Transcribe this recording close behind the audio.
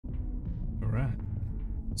right.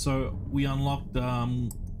 So we unlocked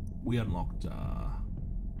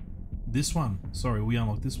this one. Sorry, we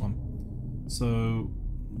unlocked this one. So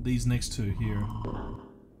these next two here.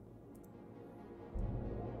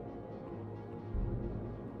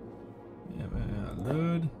 Yeah,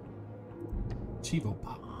 load. Chivo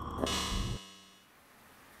pop.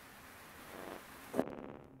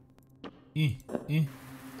 Eh.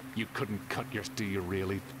 You couldn't cut your... Do you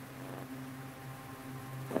really?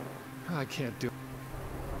 I can't do...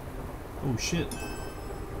 Oh shit.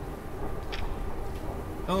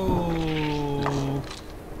 Oh,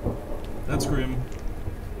 that's grim.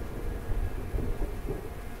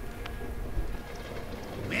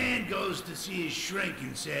 Man goes to see his shrink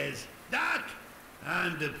and says, "Doc,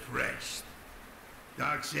 I'm depressed."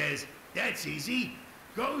 Doc says, "That's easy.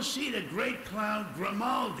 Go see the great clown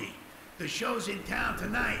Grimaldi. The show's in town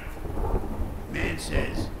tonight." Man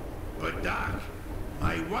says, "But Doc,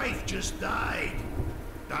 my wife just died."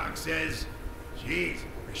 Doc says, "Jeez,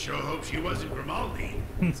 I sure hope she wasn't Grimaldi."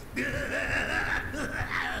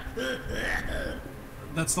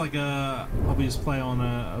 That's like a obvious play on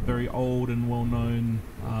a very old and well-known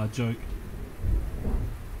joke.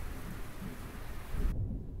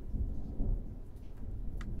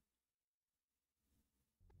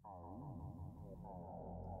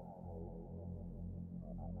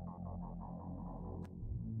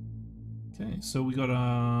 Okay, so we got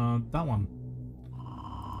that one.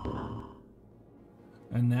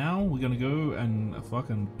 And now we're gonna go and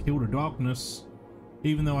fucking kill the darkness.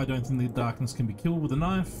 Even though I don't think the darkness can be killed with a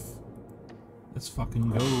knife. Let's fucking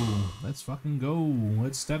go. Let's fucking go.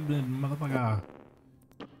 Let's stab it, motherfucker.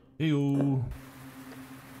 Heyo.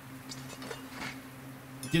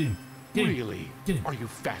 Get him. Get him. Really? Get him. Are you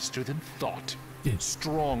faster than thought? Get him.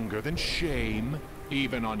 Stronger than shame?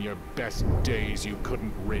 Even on your best days, you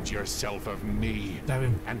couldn't rid yourself of me. Stab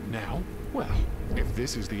him. And now? Well, if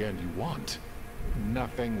this is the end you want,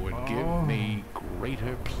 nothing would give me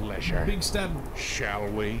greater pleasure. Big stab. Shall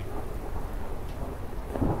we?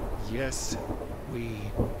 Yes, we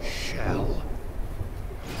shall.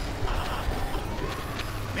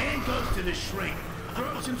 Man goes to the shrink,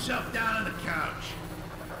 throws himself down on the couch.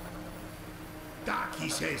 "Doc," he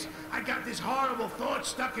says, "I got this horrible thought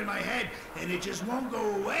stuck in my head, and it just won't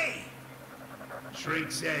go away."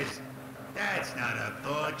 Shrink says, "That's not a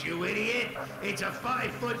thought, you idiot. It's a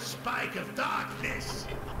 5-foot spike of darkness."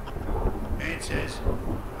 Man says,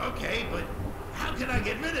 "Okay, but how can I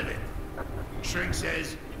get rid of it?" Shrink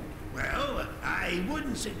says, "Well, I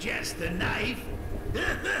wouldn't suggest the knife."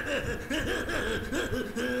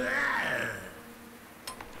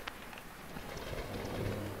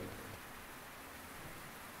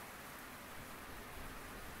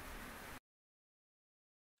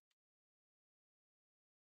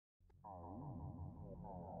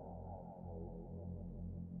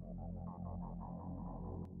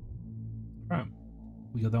 Alright,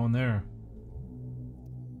 we got that one there.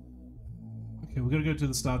 Okay, we're gonna go to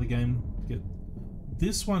the start of the game. Get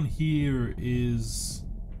this one here is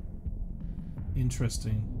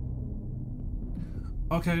interesting.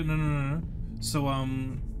 Okay, no. So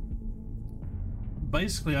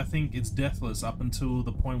basically I think it's deathless up until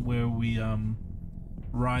the point where we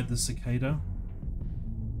ride the cicada.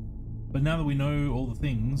 But now that we know all the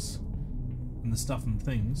things and the stuff and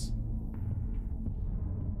things,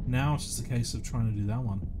 now it's just a case of trying to do that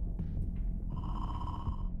one.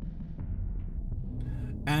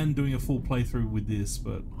 And doing a full playthrough with this,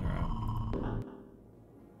 but alright.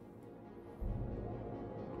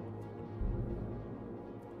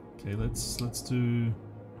 Okay, let's do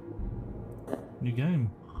new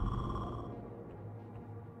game.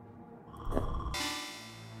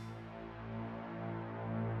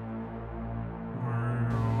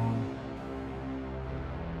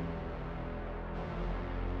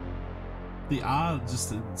 The art,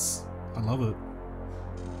 just, I love it.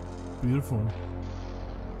 Beautiful.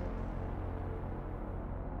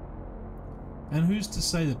 And who's to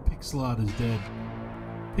say that pixel art is dead?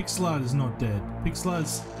 Pixel art is not dead. Pixel art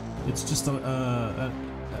is, it's just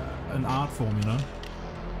an art form, you know?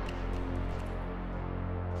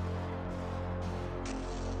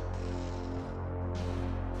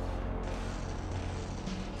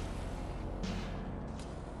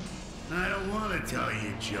 I don't want to tell you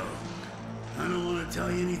a joke. I don't want to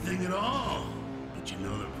tell you anything at all. But you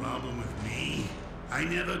know the problem with me? I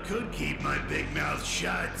never could keep my big mouth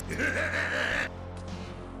shut.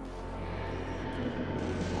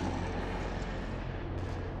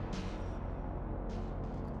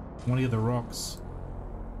 One of the rocks.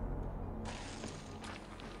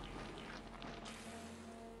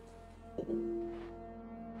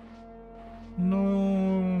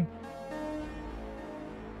 No.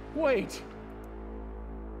 Wait!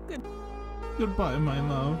 Goodbye, my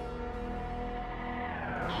love.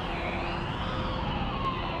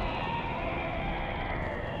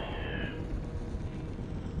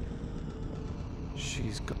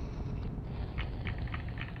 She's gone.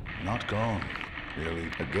 Not gone. Merely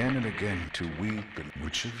again and again to weep, and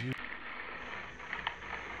which of you?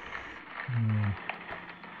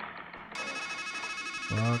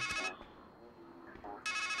 Fuck.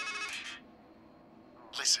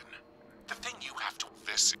 Listen, the thing you have to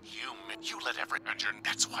this you let every engine.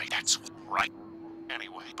 That's right.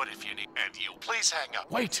 Anyway, but if you need and you please hang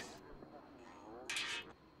up. Wait!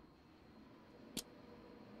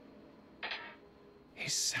 He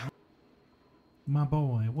sounds. My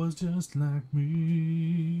boy was just like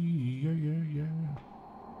me. Yeah, yeah, yeah.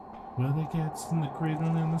 Well, the cat's in the cradle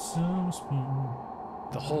and the silver spoon.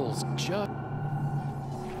 The hole's just.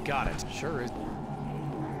 Got it. Sure is.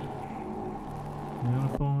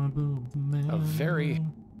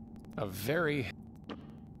 A very.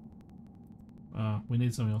 We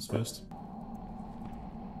need something else first.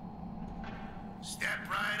 Step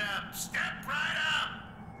right up, step right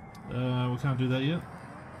up! We can't do that yet.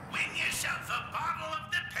 Win yourself a bottle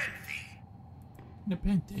of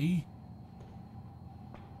Nepenthe. Nepenthe.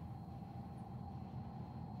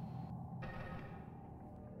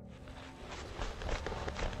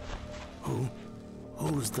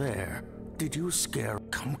 Who's there? Did you scare?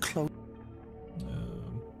 Come close.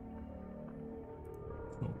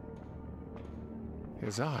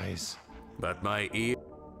 His eyes. But my ear.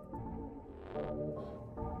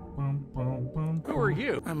 Who are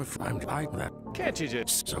you? I'm hiding that. Can't you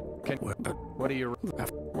just? So Can. What are you?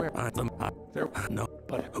 where are them? There. No,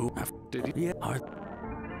 But who have? did you? Yeah,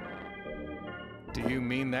 Do you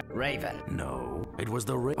mean that? Raven. no. It was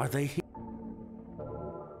the Are they here?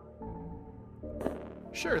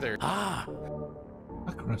 Sure, there. Ah,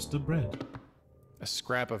 A crust of bread. A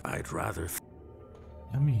scrap of. I'd rather.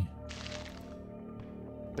 Yummy.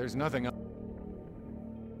 There's nothing.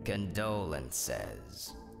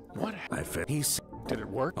 Condolences. What? I fed. He's. Did it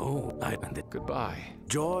work? Oh, I and it. Goodbye.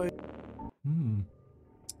 Joy.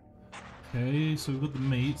 Okay, so we've got the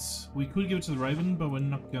meats. We could give it to the raven, but we're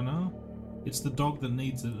not gonna. It's the dog that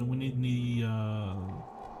needs it, and we need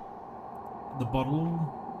the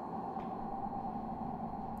bottle.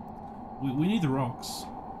 We need the rocks.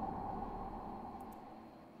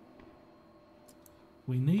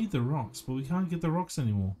 We need the rocks, but we can't get the rocks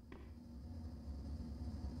anymore.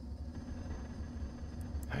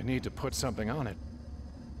 I need to put something on it.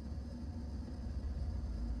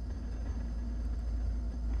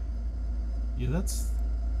 Yeah, that's...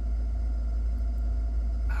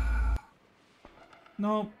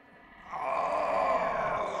 No.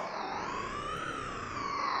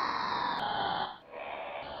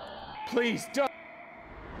 Please don't.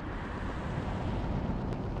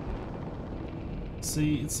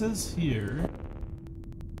 See, it says here...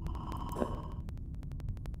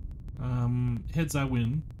 heads I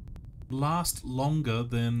win. Last longer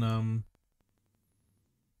than,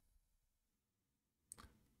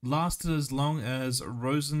 lasted as long as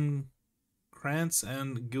Rosencrantz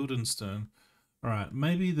and Guildenstern. Alright,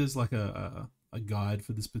 maybe there's like a guide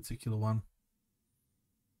for this particular one.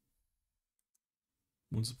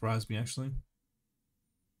 Wouldn't surprise me, actually.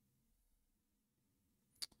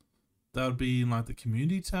 That would be in like the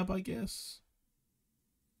community tab, I guess.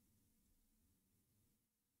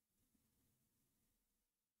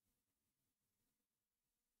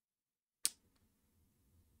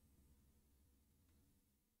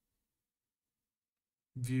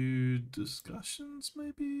 View discussions,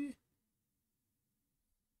 maybe?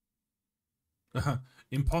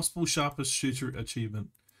 Impossible sharpest shooter achievement.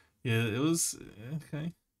 Yeah, it was...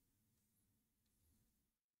 okay.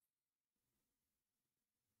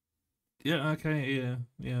 Yeah, okay, yeah.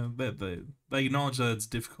 Yeah, they acknowledge that it's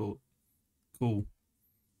difficult. Cool.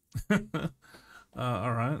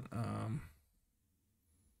 Alright,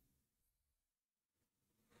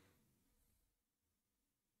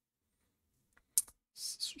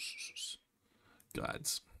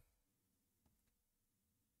 guides.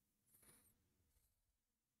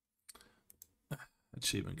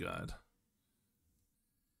 Achievement guide.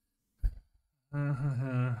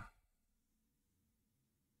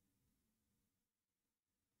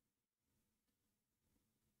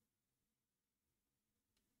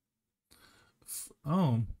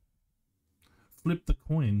 Oh. Flip the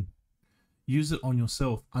coin. Use it on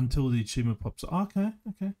yourself until the achievement pops up. Okay,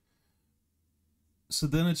 okay. So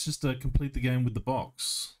then it's just to complete the game with the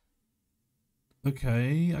box.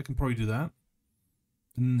 Okay, I can probably do that.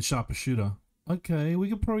 And then the sharpest shooter. Okay, we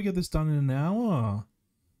could probably get this done in an hour.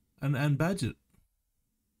 And badge it.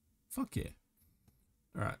 Fuck yeah.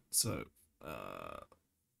 Alright, so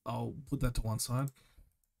I'll put that to one side.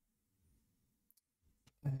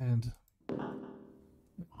 And go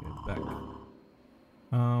back.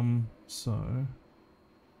 So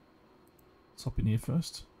let's hop in here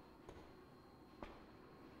first.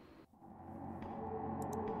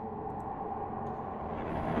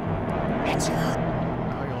 It's her.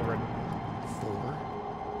 I already. 4.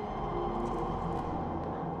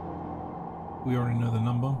 We already know the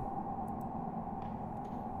number.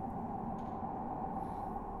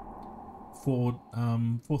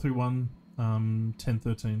 431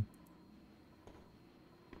 1013.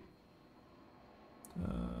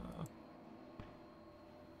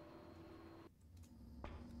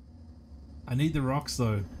 I need the rocks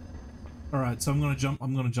though. Alright, so I'm gonna jump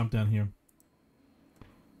down here.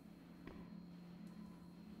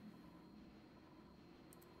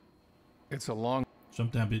 It's a long.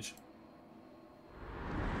 Jump down, bitch.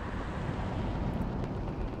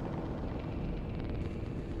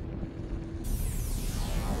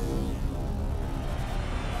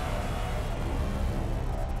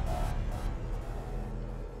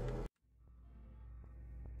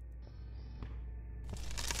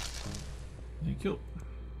 Thank you.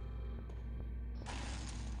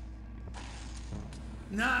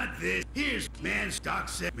 Not this. Here's man stock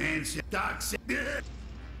set. Man stock set.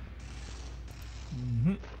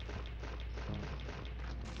 Mm-hmm.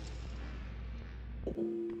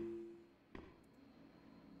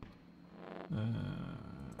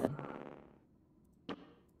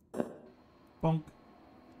 Bonk.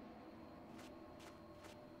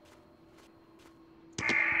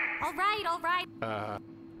 All right.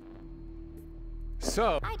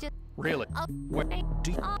 So. I just Really? What?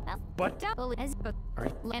 But. Are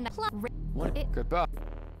you? What? Goodbye.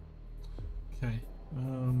 Okay.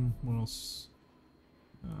 What else?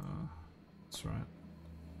 That's right.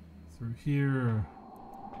 Through here.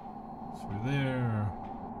 Through there.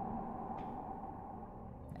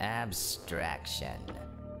 Abstraction.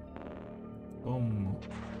 Boom.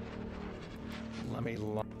 Let me.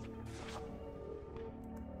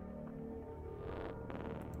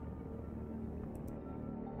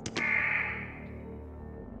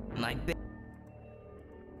 My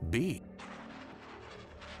B.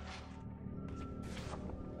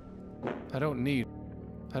 I don't need.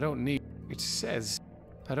 It says.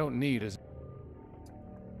 I don't need as.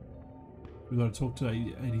 We gotta talk to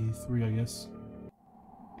 83, I guess.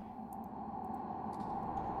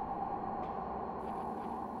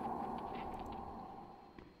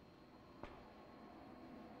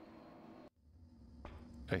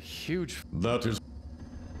 A huge. That is.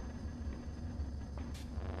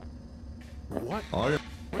 What?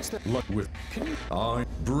 What's that? Luck with. Can you? I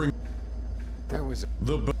bring There was.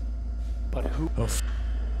 the. But who? Of.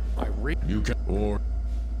 I read. You can. Or.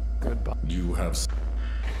 Goodbye. You have.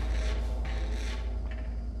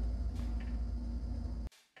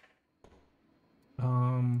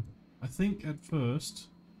 I think at first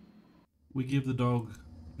we give the dog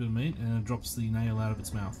a bit of meat and it drops the nail out of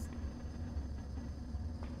its mouth.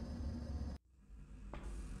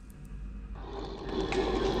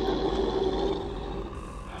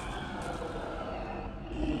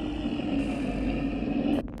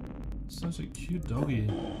 Such a cute doggy.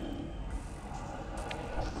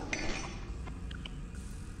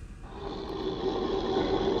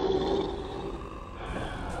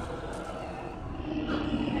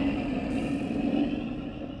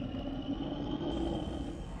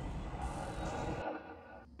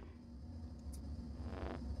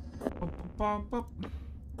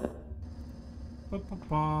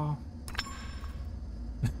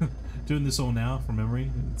 Doing this all now from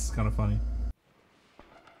memory, it's kind of funny.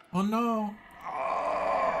 Oh no!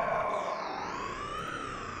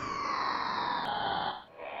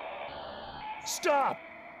 Stop!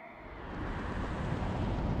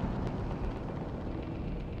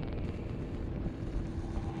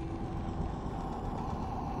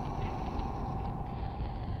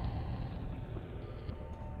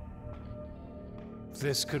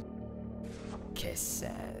 This could.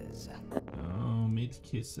 kisses. Oh, meat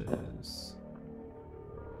kisses.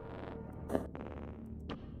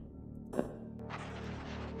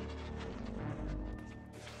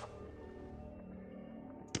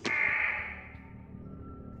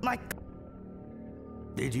 My.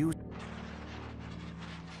 Did you?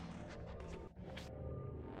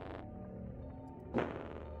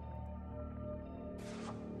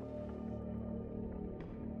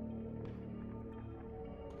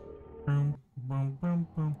 Boom, boom, boom,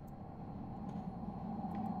 boom.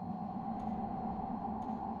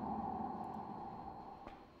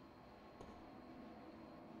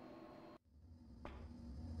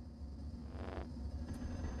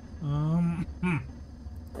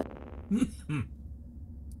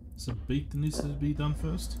 It's a beat that needs to be done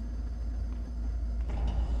first.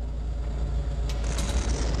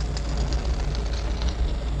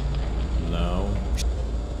 No.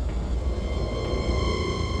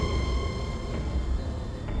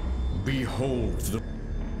 Behold the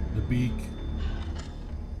beak.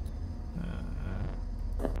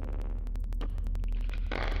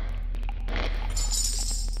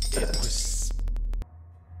 It was.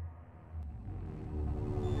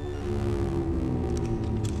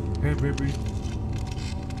 Hey, baby.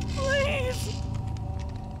 Please.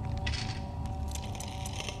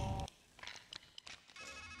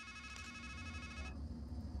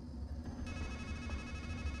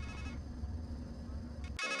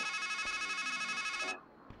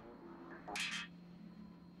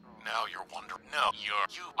 Now you're wondering. No, you're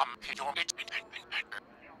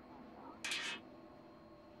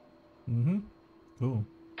Cool.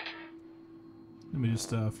 Let me just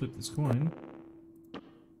flip this coin.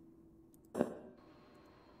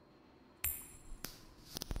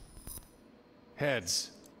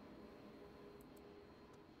 Heads.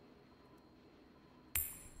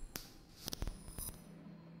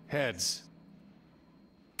 Heads.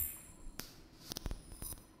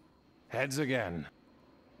 Heads again.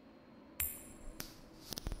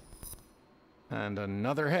 And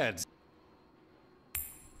another heads.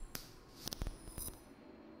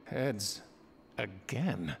 Heads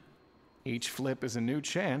again. Each flip is a new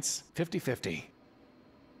chance. 50-50.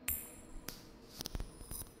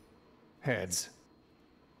 Heads.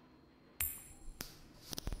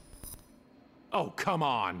 Oh, come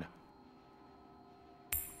on.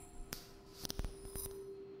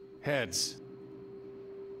 Heads.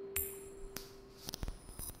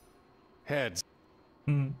 Heads.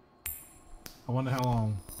 I wonder how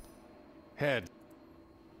long. Head.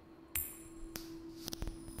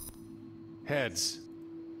 Heads.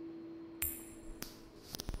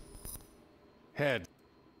 Head.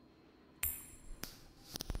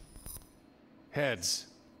 Heads.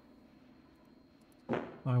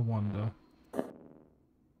 I wonder. Let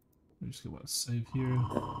me just get what save here.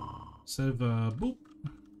 Save boop.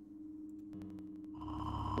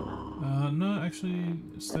 No, actually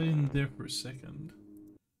stay in there for a second.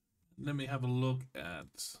 Let me have a look at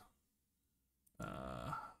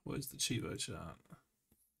where's the Chivo chart?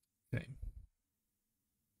 Okay.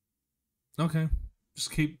 Okay.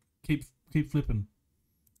 Just keep flipping.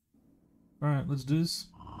 Alright, let's do this.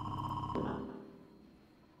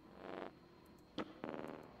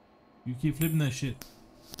 You keep flipping that shit.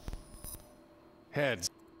 Heads.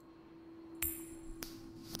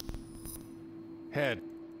 Head.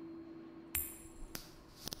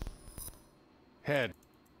 Head.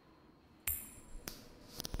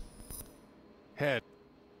 Head.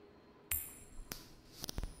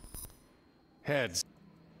 Heads.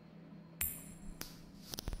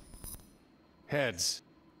 Heads.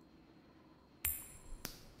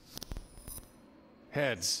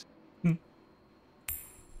 Heads.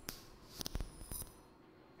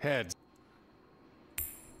 Heads.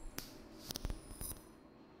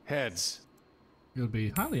 Heads. It would be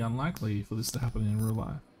highly unlikely for this to happen in real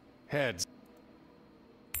life. Heads.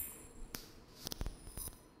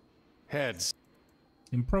 Heads.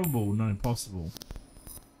 Improbable, not impossible.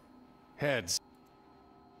 Heads.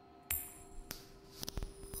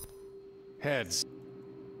 Heads.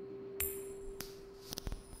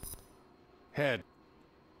 Head.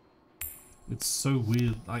 It's so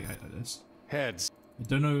weird. Like Heads. I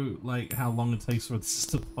don't know like how long it takes for this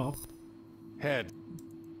to pop. Head.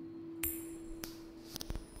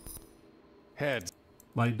 Heads.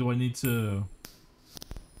 Like, do I need to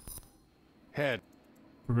Head.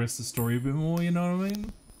 progress the story a bit more? You know what I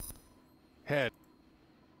mean? Head.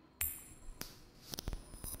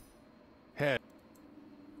 Head.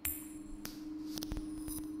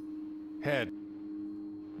 Head.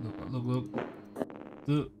 Look.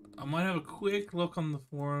 I might have a quick look on the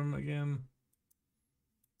forum again.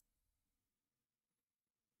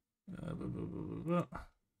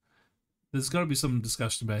 There's got to be some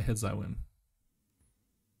discussion about heads I win.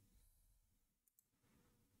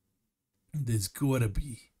 There's gotta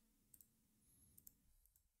be.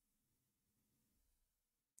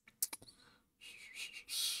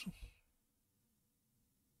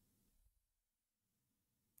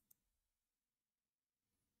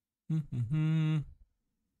 Come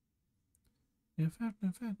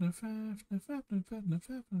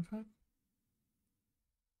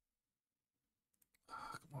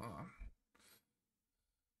on.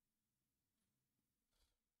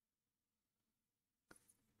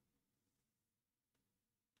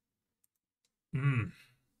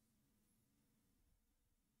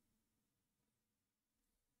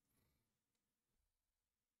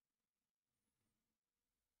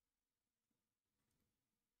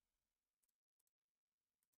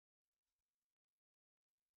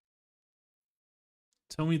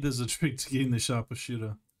 Tell me there's a trick to getting the sharper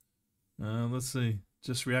shooter. Let's see.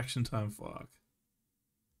 Just reaction time, fuck.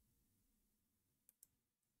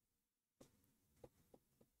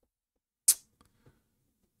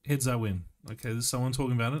 Heads I win. Okay, there's someone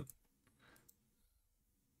talking about it.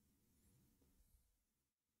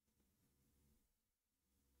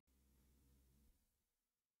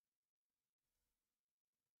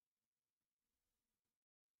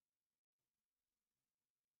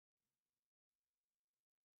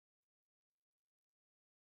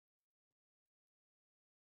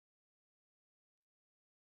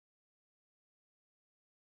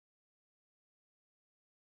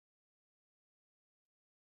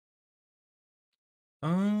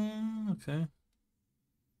 Okay.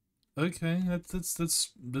 Okay,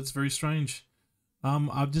 that's very strange.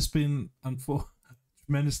 I've just been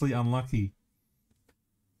tremendously unlucky.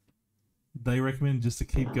 They recommend just to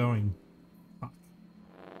keep going. Fuck.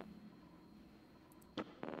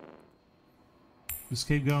 Just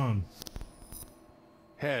keep going.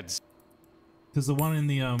 Heads. Because the one in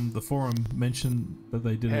the forum mentioned that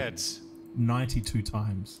they did Heads. it 92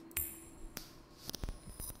 times.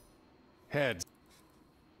 Heads.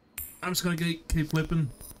 I'm just gonna keep flipping.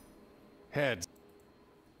 Heads.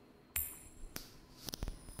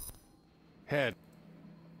 Head.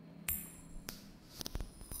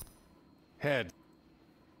 Head.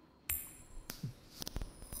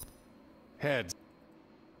 Head.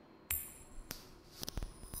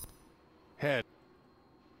 Head.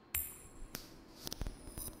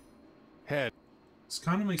 Head. This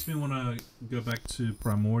kind of makes me want to go back to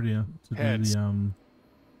Primordia to Heads. do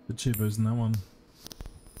the chibos in that one.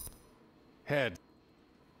 Head.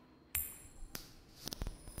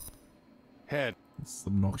 Head. It's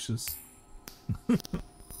obnoxious.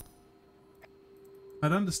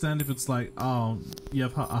 I'd understand if it's like, oh, you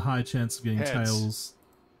have a high chance of getting Heads. tails,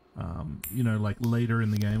 you know, like later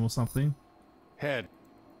in the game or something. Head.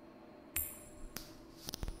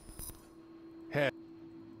 Head.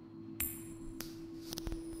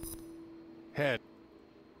 Head.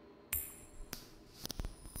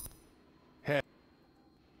 Head.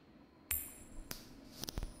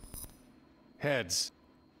 Heads.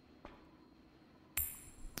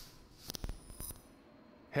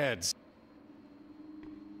 Heads.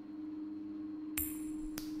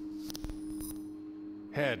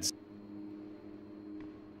 Heads.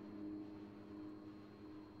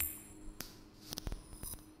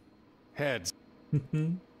 Heads.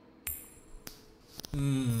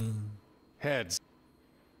 Heads.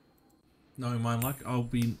 Knowing my luck, I'll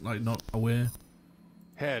be like not aware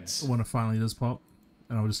Heads. when it finally does pop,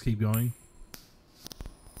 and I'll just keep going.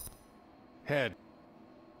 Head.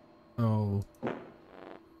 Oh,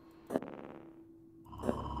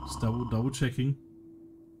 just double checking.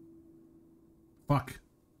 Fuck!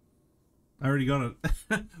 I already got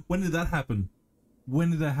it. When did that happen? When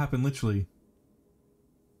did that happen? Literally.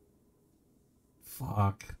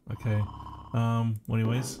 Fuck. Okay. Well,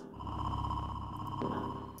 anyways.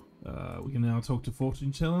 We can now talk to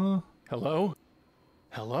Fortune Teller. Hello?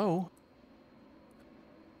 Hello?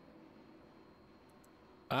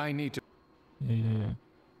 I need to... Yeah.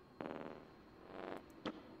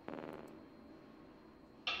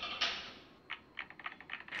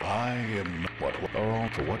 I am what all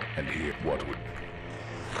for what and here what would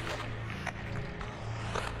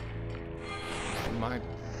My...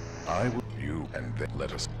 I will you and then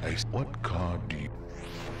let us ace. What card do you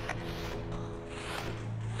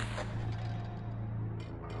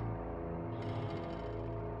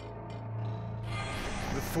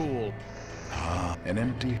The fool. Ah, an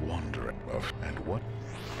empty wanderer of and what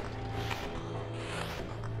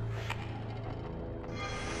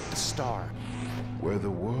The star. where the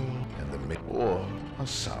world and the or a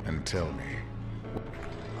sound and tell me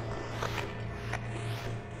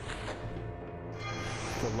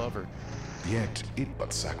The lover. yet it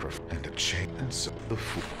but sacrifice and a chain and so the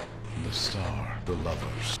fool the star the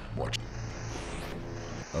lovers watch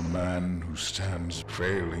a man who stands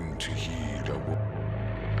failing to heed a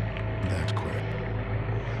that quick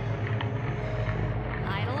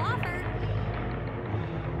Idle offer.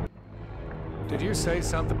 Did you say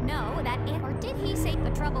something? No, that it. Or did he say the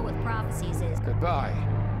trouble with prophecies is... Goodbye.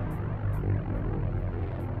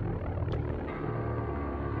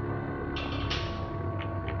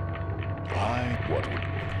 I what would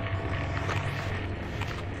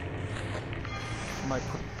My...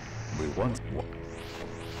 we once what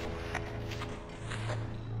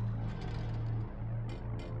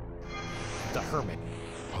The hermit.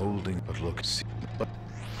 holding but look see but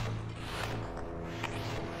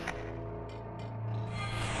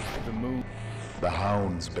The moon. the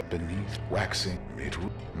hounds beneath waxing it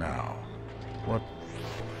now what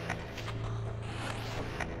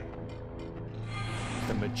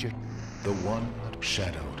The magic. The one that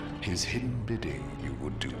shadowed his hidden bidding. You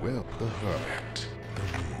would do well. The hermit, the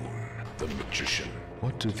moon, the magician.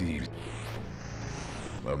 What do these?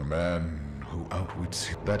 A man who outwits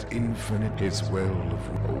him. That infinite his well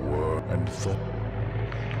of a word and thought.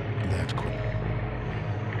 That could.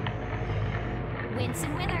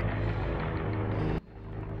 Winston Winner.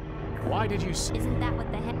 Why did you Isn't that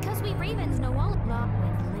what the heck? Because we ravens know all law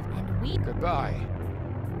and live and we. Goodbye.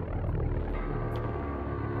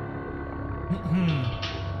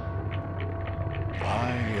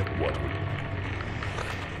 What?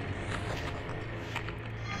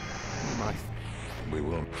 My. We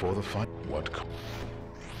will for the fight. What?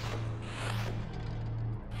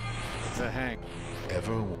 The hang.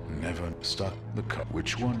 Ever, never stuck the cup.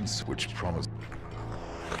 Which ones? Which promise?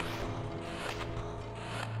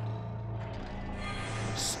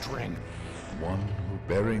 String. One who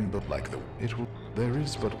bearing the like the it will. There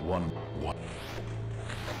is but one. What?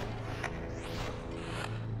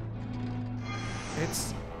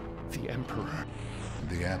 It's the Emperor.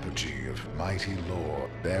 The apogee of mighty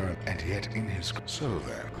lord, baron, and yet in his. So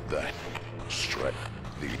then, the strike.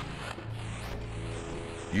 The.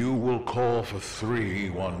 You will call for 3,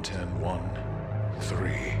 1, 10, 1,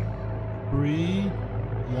 3. 3,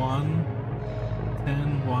 1,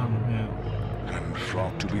 10, 1. Yeah. And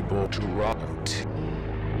from to be brought to rock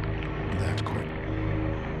that quick.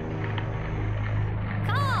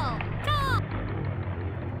 Call!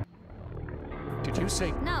 Did you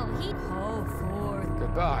say No, he. Oh, forth.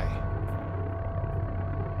 goodbye?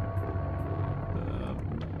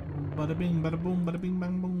 Bada bing, bada boom, bada bing,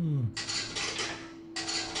 bang, boom.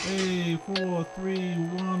 Hey, 4, 3,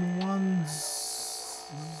 1, 1,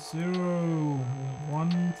 0,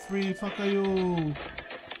 1, 3. Fuck are you?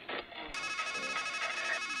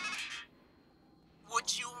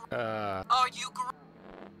 Would you? Are you?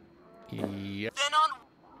 Yeah. Then on.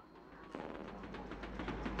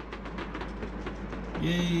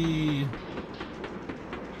 Yay!